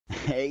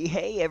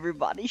Hey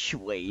everybody,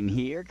 Shawaine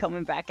here,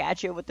 coming back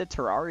at you with the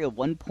Terraria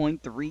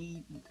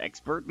 1.3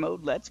 Expert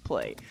Mode Let's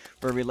Play.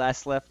 Where we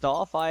last left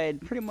off, I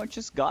had pretty much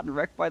just gotten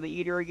wrecked by the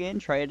Eater again,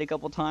 tried it a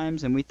couple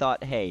times, and we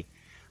thought, hey,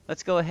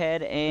 let's go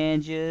ahead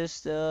and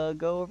just go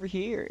over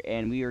here.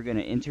 And we are going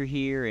to enter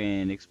here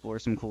and explore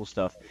some cool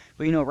stuff.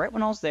 But right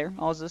when I was there,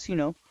 I was just,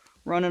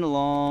 running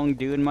along,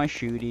 doing my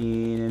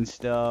shooting and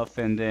stuff,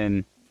 and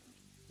then,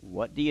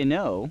 what do you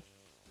know?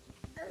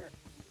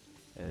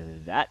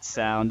 That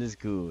sound is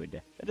good.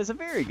 That is a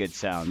very good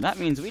sound. That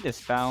means we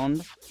just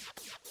found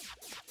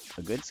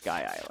a good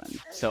sky island.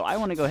 So I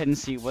want to go ahead and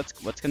see what's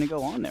going to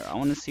go on there. I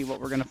want to see what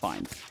we're going to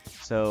find.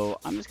 So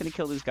I'm just going to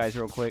kill these guys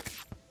real quick.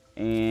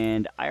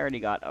 And I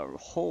already got a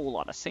whole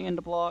lot of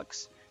sand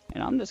blocks.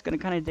 And I'm just going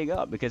to kind of dig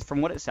up. Because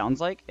from what it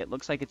sounds like, it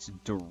looks like it's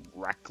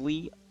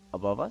directly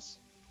above us.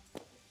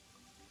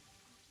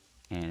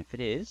 And if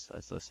it is,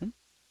 let's listen.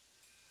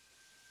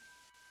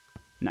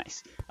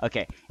 Nice.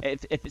 Okay,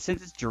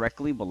 since it's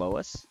directly below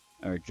us,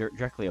 or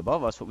directly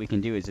above us, what we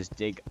can do is just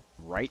dig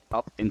right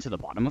up into the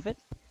bottom of it,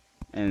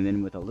 and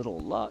then with a little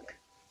luck...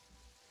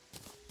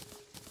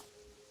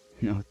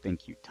 No,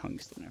 thank you,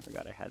 tungsten. I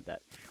forgot I had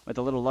that. With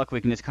a little luck,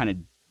 we can just kind of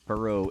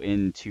burrow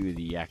into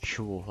the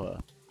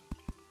actual,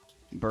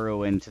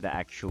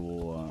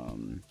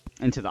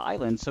 into the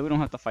island, so we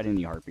don't have to fight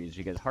any harpies,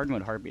 because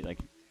hardwood harpies, I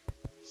can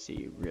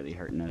see really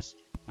hurting us.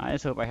 I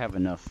just hope I have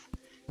enough.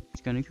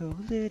 It's gonna go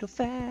a little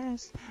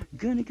fast,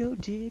 gonna go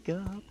dig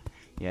up.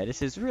 Yeah,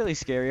 this is really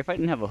scary. If I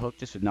didn't have a hook,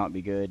 this would not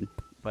be good.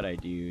 But I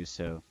do,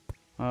 so...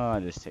 Oh,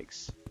 this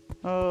takes...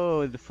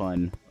 Oh, the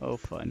fun. Oh,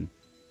 fun.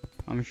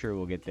 I'm sure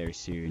we'll get there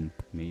soon,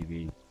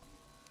 maybe.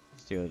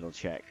 Let's do a little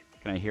check.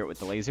 Can I hear it with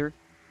the laser?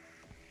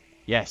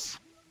 Yes!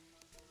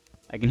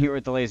 I can hear it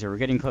with the laser. We're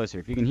getting closer.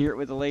 If you can hear it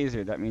with the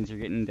laser, that means you're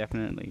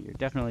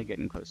definitely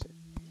getting closer.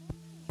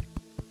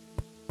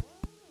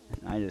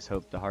 I just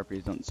hope the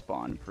harpies don't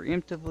spawn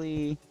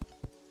preemptively,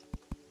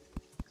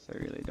 because I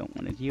really don't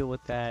want to deal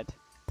with that.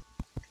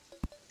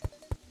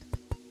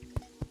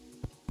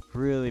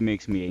 Really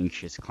makes me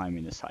anxious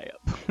climbing this high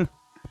up.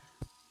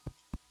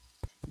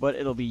 But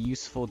it'll be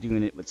useful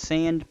doing it with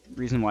sand.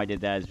 Reason why I did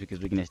that is because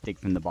we can just dig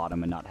from the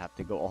bottom and not have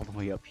to go all the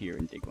way up here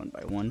and dig one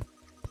by one.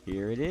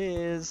 Here it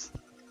is,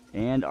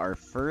 and our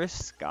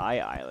first sky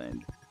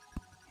island.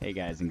 Hey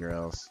guys and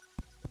girls,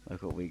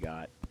 look what we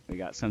got. We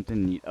got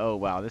something neat. Oh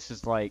wow, this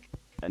is like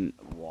a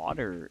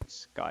water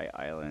sky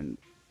island.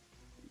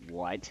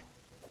 What?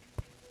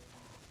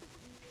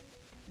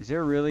 Is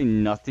there really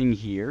nothing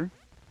here?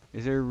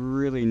 Is there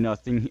really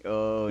nothing?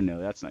 Oh no,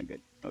 that's not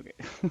good. Okay.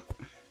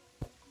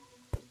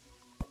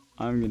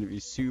 I'm gonna be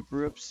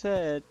super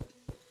upset.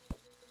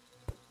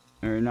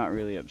 Or not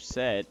really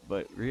upset,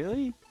 but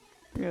really?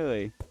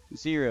 Really?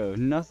 Zero.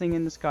 Nothing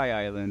in the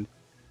sky island.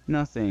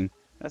 Nothing.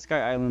 That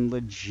sky island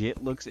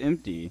legit looks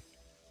empty.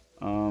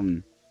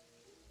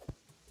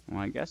 Well,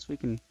 I guess we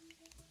can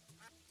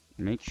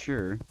make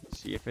sure,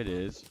 see if it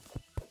is.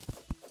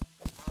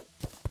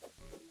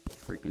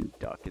 Freaking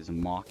duck is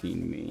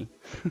mocking me.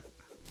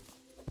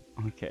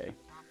 Okay.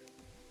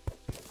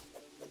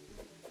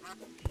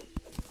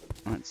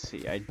 Let's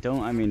see, I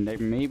mean, there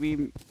may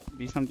be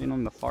something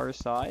on the far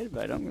side,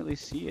 but I don't really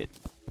see it.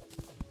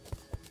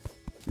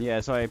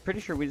 Yeah, so I'm pretty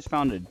sure we just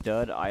found a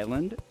dud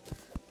island.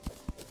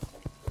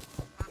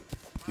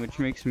 Which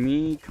makes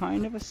me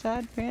kind of a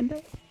sad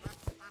panda.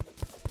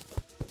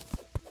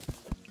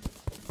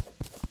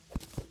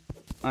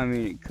 I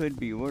mean, it could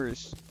be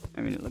worse.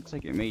 I mean, it looks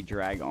like it may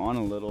drag on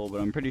a little,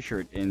 but I'm pretty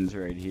sure it ends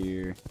right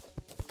here.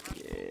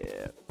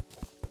 Yeah.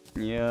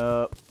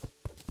 Yup.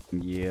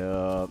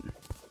 Yup.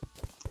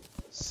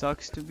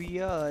 Sucks to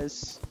be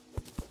us.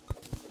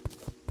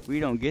 We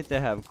don't get to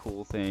have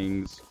cool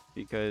things,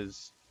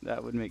 because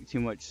that would make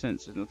too much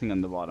sense. There's nothing on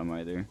the bottom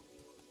either.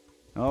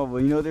 Oh,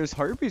 well, there's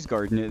harpies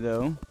guarding it,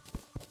 though.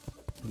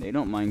 They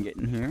don't mind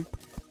getting here.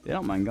 They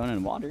don't mind going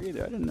in water,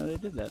 either. I didn't know they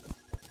did that.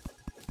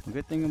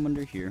 Good thing I'm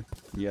under here.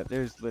 Yeah,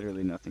 there's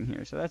literally nothing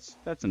here, so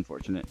that's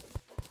unfortunate.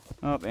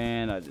 Oh,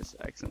 and I just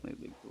accidentally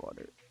leaked the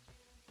water.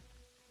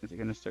 Is it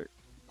gonna start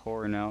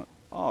pouring out?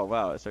 Oh,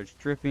 wow, it starts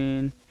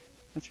dripping.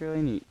 That's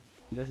really neat.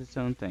 It does its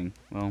own thing.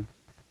 Well,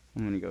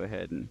 I'm gonna go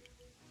ahead and...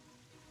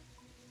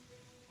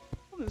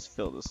 I'll just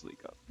fill this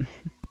leak up.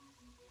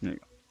 There you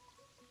go.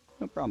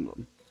 No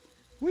problem.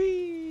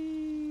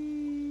 Whee!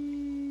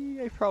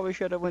 I probably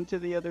should have went to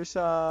the other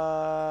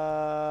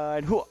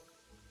side. Hooah!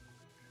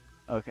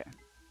 Okay.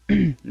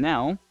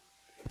 Now,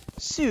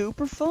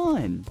 super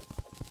fun!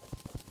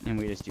 And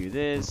we just do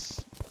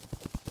this.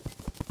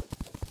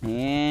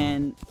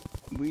 And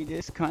we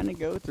just kind of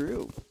go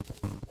through.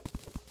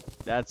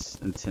 That's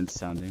intense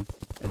sounding.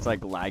 It's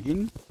like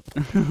lagging.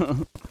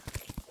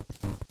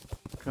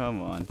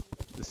 Come on.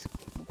 This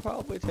will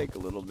probably take a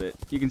little bit.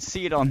 You can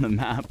see it on the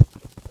map.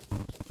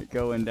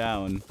 Going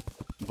down.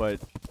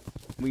 But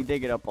we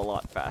dig it up a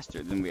lot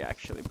faster than we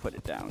actually put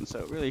it down. So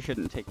it really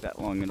shouldn't take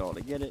that long at all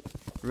to get it.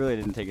 It really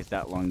didn't take us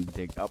that long to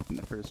dig up in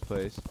the first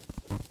place.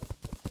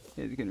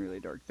 It's getting really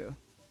dark though.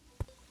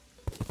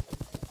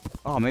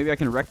 Oh, maybe I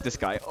can wreck this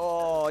guy.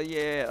 Oh,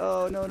 yeah.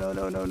 Oh, no, no,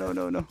 no, no, no,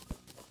 no, no.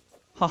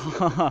 Ha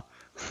ha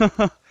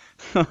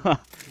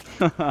ha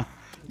ha.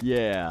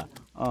 Yeah.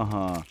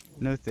 Uh-huh.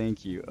 No,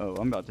 thank you. Oh,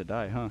 I'm about to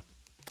die, huh?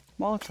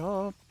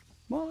 Molotov.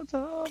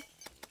 Molotov.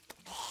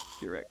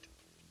 Get wrecked.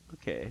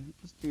 Okay,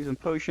 let's do some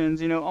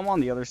potions. You know, I'm on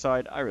the other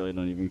side. I really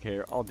don't even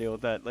care. I'll deal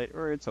with that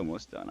later. It's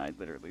almost done. I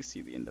literally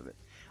see the end of it.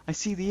 I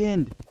see the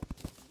end.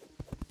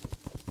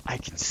 I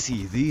can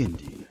see the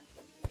ending.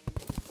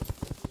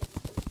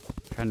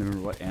 I'm trying to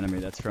remember what anime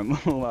that's from.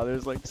 Oh, wow,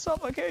 there's like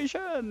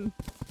suffocation.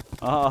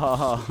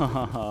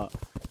 Ah,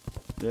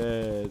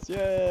 yes,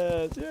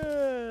 yes,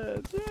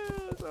 yes,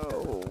 yes.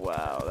 Oh,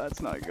 wow,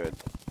 that's not good.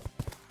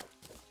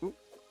 Oop,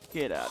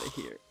 get out of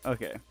here.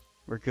 Okay,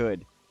 we're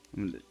good.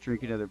 I'm gonna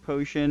drink another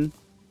potion.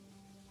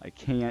 I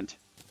can't.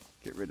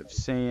 Get rid of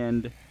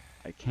sand.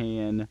 I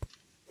can.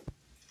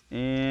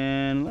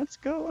 And let's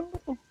go.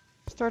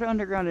 Start an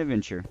underground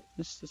adventure.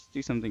 Let's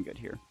do something good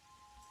here.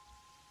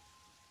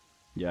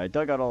 Yeah, I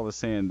dug out all the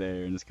sand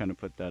there and just kind of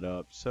put that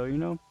up. So, you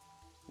know,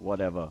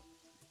 whatever.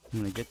 I'm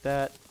gonna get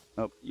that.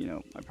 Oh, you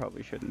know, I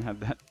probably shouldn't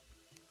have that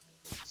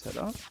set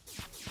up.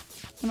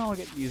 And I'll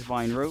get these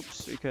vine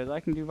ropes because I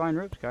can do vine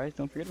ropes, guys.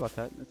 Don't forget about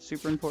that. That's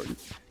super important.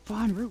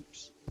 Vine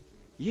ropes.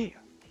 Yeah.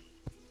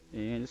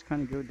 And just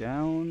kind of go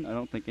down. I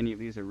don't think any of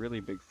these are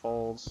really big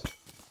falls.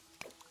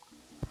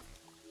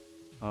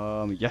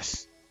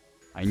 Yes.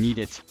 I need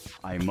it.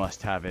 I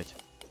must have it.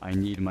 I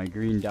need my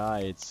green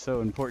dye. It's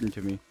so important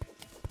to me.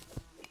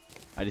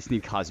 I just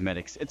need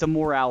cosmetics. It's a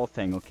morale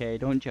thing, okay?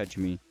 Don't judge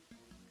me.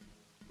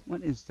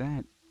 What is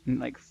that?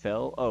 Like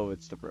fell? Oh,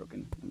 it's the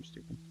broken. I'm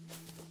stupid.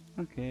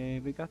 Okay,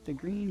 we got the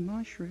green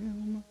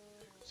mushroom.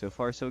 So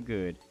far, so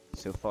good.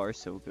 So far,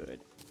 so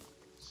good.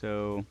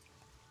 So...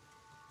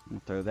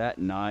 we'll throw that.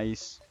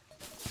 Nice.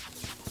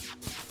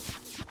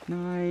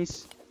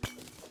 Nice.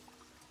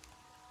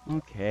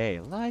 Okay,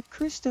 live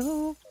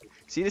crystal.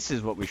 See, this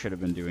is what we should have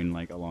been doing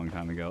like a long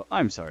time ago.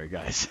 I'm sorry,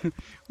 guys.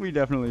 We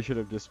definitely should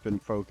have just been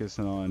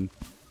focusing on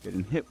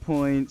getting hit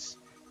points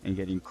and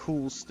getting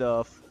cool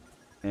stuff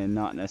and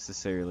not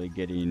necessarily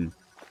getting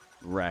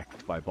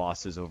wrecked by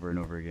bosses over and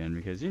over again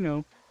because, you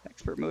know,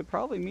 expert mode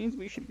probably means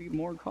we should be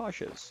more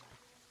cautious.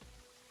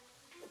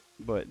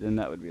 But then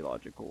that would be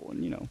logical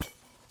and, you know,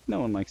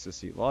 no one likes to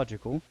see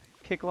logical.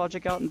 Kick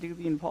logic out and do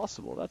the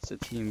impossible. That's a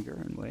Team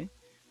Gurren way.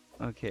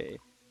 Okay.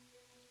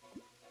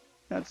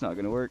 That's not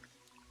gonna work.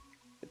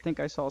 I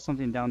think I saw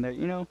something down there.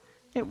 You know,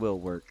 it will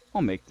work.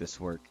 I'll make this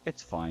work.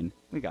 It's fine.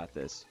 We got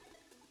this.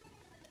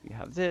 We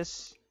have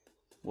this.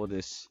 We'll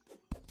just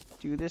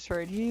do this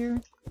right here.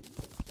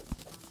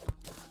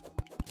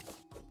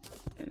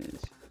 And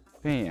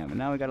bam. And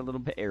now we got a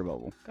little bit air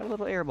bubble. Got a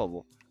little air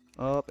bubble.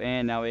 Up,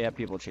 and now we have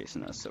people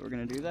chasing us. So we're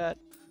gonna do that.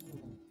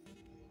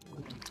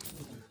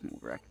 We'll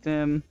wreck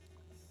them.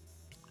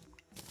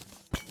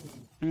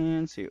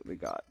 And see what we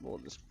got. We'll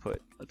just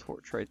put a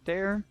torch right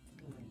there.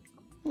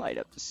 Light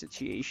up the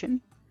situation.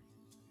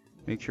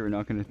 Make sure we're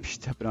not going to be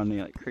stepping on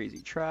any like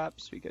crazy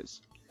traps because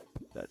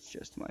that's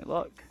just my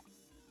luck.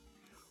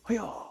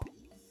 Hi-yah!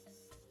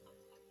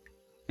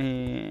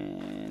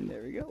 And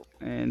there we go.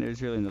 And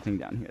there's really nothing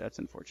down here. That's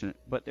unfortunate.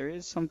 But there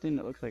is something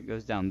that looks like it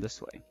goes down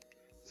this way.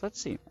 So let's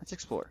see. Let's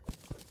explore.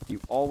 You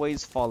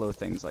always follow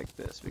things like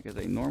this because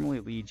they normally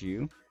lead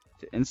you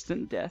to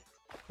instant death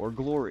or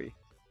glory.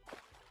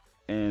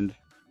 And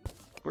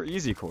we're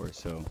easy core,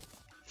 so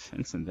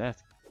instant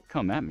death.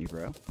 Come at me,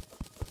 bro.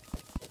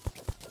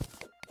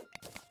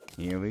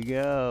 Here we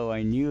go.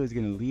 I knew it was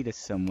going to lead us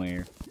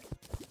somewhere.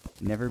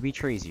 Never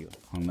betrays you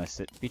unless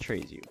it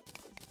betrays you.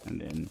 And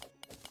then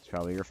it's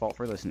probably your fault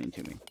for listening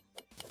to me.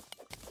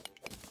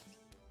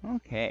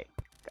 Okay.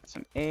 Got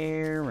some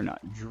air. We're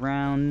not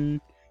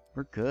drowning.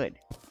 We're good.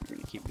 We're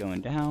going to keep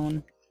going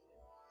down.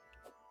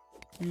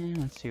 And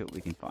let's see what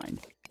we can find.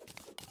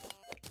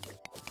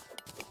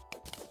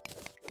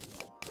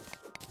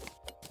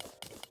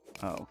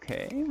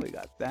 Okay, we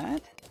got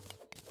that.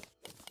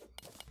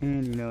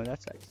 And you know,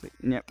 that's actually...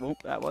 Yep, well,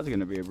 that was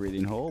going to be a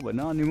breathing hole, but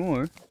not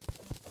anymore.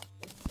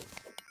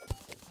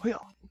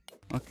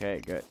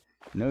 Okay, good.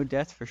 No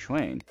death for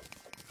Shawaine.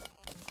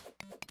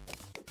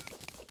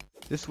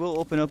 This will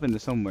open up into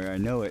somewhere, I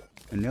know it.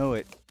 I know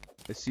it.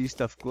 I see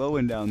stuff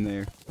glowing down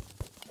there.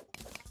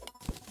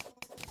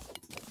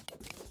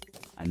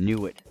 I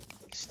knew it.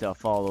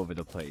 Stuff all over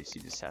the place.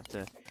 You just have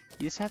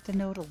to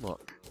know to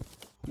look.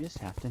 You just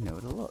have to know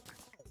to look.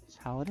 That's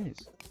how it is.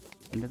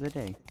 End of the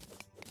day.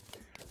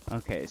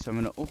 Okay, so I'm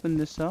gonna open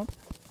this up.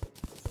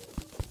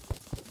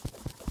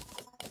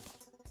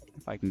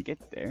 If I can get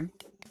there.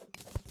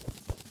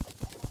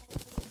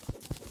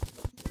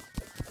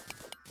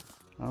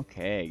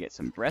 Okay, get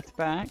some breath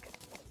back.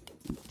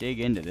 Dig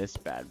into this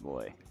bad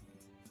boy.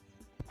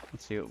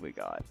 Let's see what we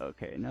got.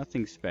 Okay,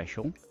 nothing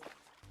special.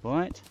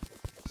 But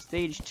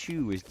stage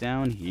 2 is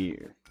down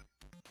here.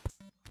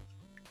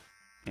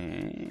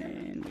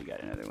 And we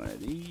got another one of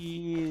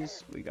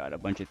these. We got a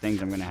bunch of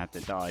things I'm gonna have to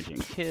dodge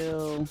and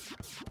kill.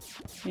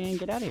 And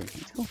get out of here.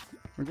 Let's go.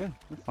 We're good.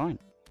 We're fine.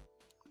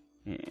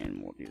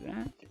 And we'll do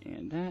that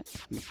and that.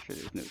 Make sure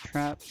there's no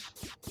traps.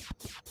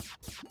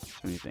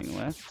 Anything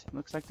left?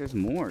 Looks like there's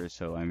more,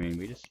 so I mean,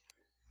 we just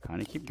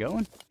kind of keep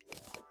going.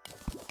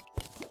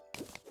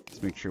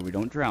 Let's make sure we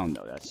don't drown,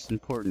 though. That's the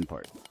important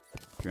part.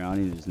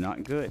 Drowning is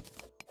not good.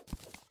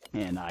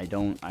 And I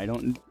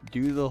don't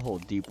do the whole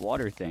deep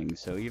water thing,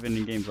 so even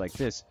in games like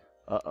this,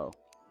 uh-oh.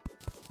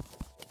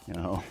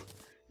 No,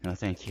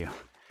 thank you.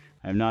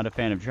 I'm not a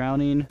fan of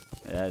drowning.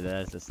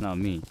 That's not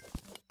me.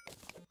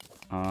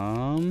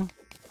 I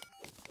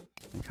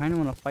kind of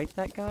want to fight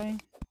that guy,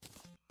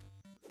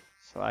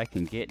 so I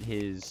can get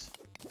his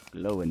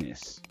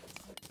glowiness.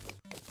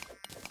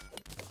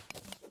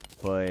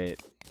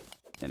 But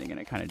then again,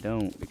 I kind of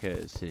don't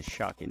because his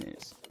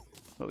shockiness.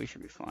 But we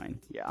should be fine.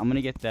 Yeah, I'm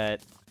gonna get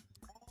that.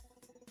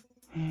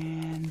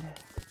 And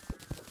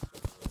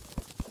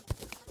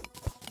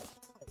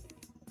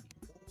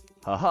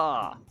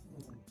haha!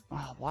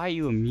 Oh, why are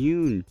you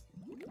immune?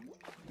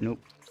 Nope.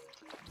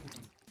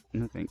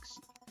 No thanks.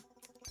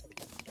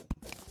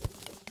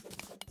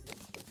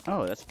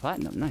 Oh, that's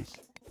platinum. Nice.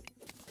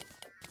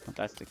 If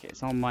that's the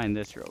case, I'll mine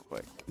this real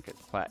quick. Get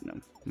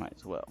platinum. Might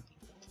as well.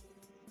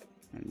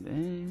 And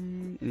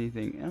then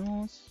anything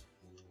else?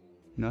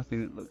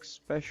 Nothing that looks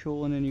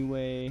special in any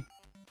way.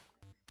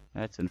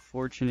 That's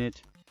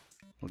unfortunate.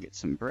 We'll get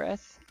some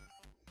breath.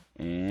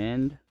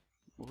 And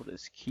we'll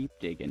just keep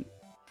digging.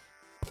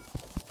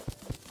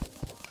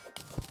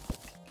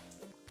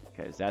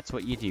 Because that's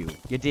what you do.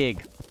 You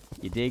dig.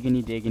 You dig and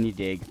you dig and you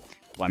dig.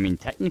 Well, I mean,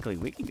 technically,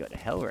 we could go to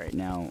hell right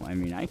now. I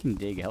mean, I can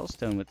dig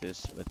hellstone with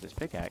this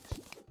pickaxe.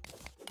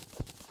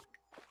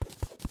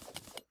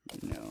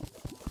 No.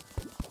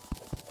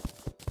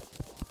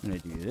 I'm gonna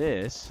do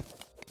this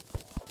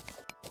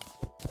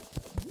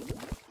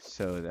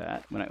so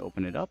that when I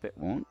open it up, I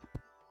won't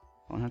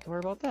have to worry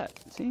about that.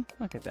 See?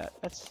 Look at that.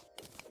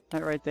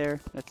 That right there.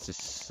 That's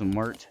just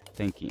smart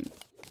thinking.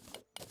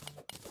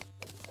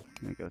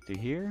 I'm gonna go through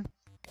here,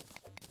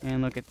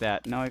 and look at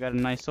that. Now I got a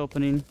nice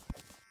opening.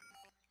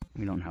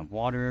 We don't have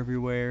water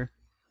everywhere.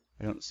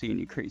 I don't see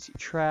any crazy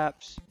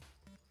traps.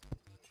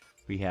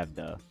 We have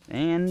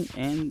and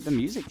the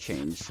music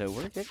changed, so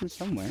we're getting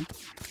somewhere.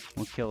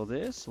 We'll kill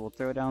this. We'll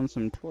throw down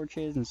some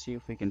torches and see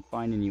if we can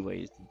find any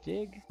ways to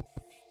dig.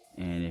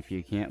 And if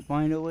you can't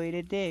find a way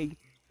to dig,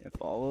 if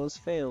all else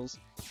fails,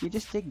 you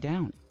just dig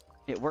down.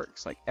 It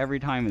works like every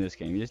time in this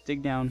game. You just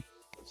dig down,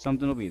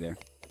 something will be there.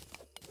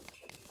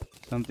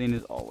 Something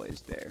is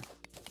always there.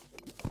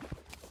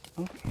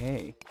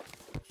 Okay.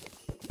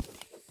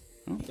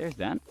 Oh, there's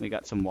that. We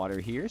got some water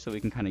here, so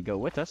we can kind of go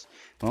with us.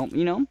 Well,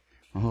 you know.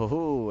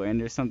 Oh, and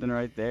there's something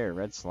right there.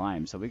 Red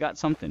slime. So we got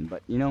something,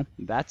 but, you know,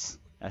 that's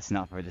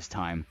not for this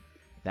time.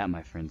 That,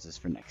 my friends, is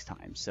for next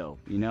time. So,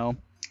 you know,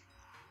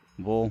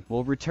 we'll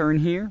return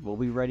here. We'll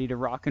be ready to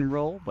rock and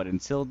roll. But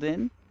until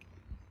then,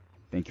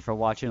 thank you for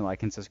watching.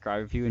 Like and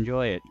subscribe if you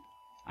enjoy it.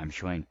 I'm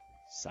Shawaine,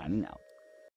 signing out.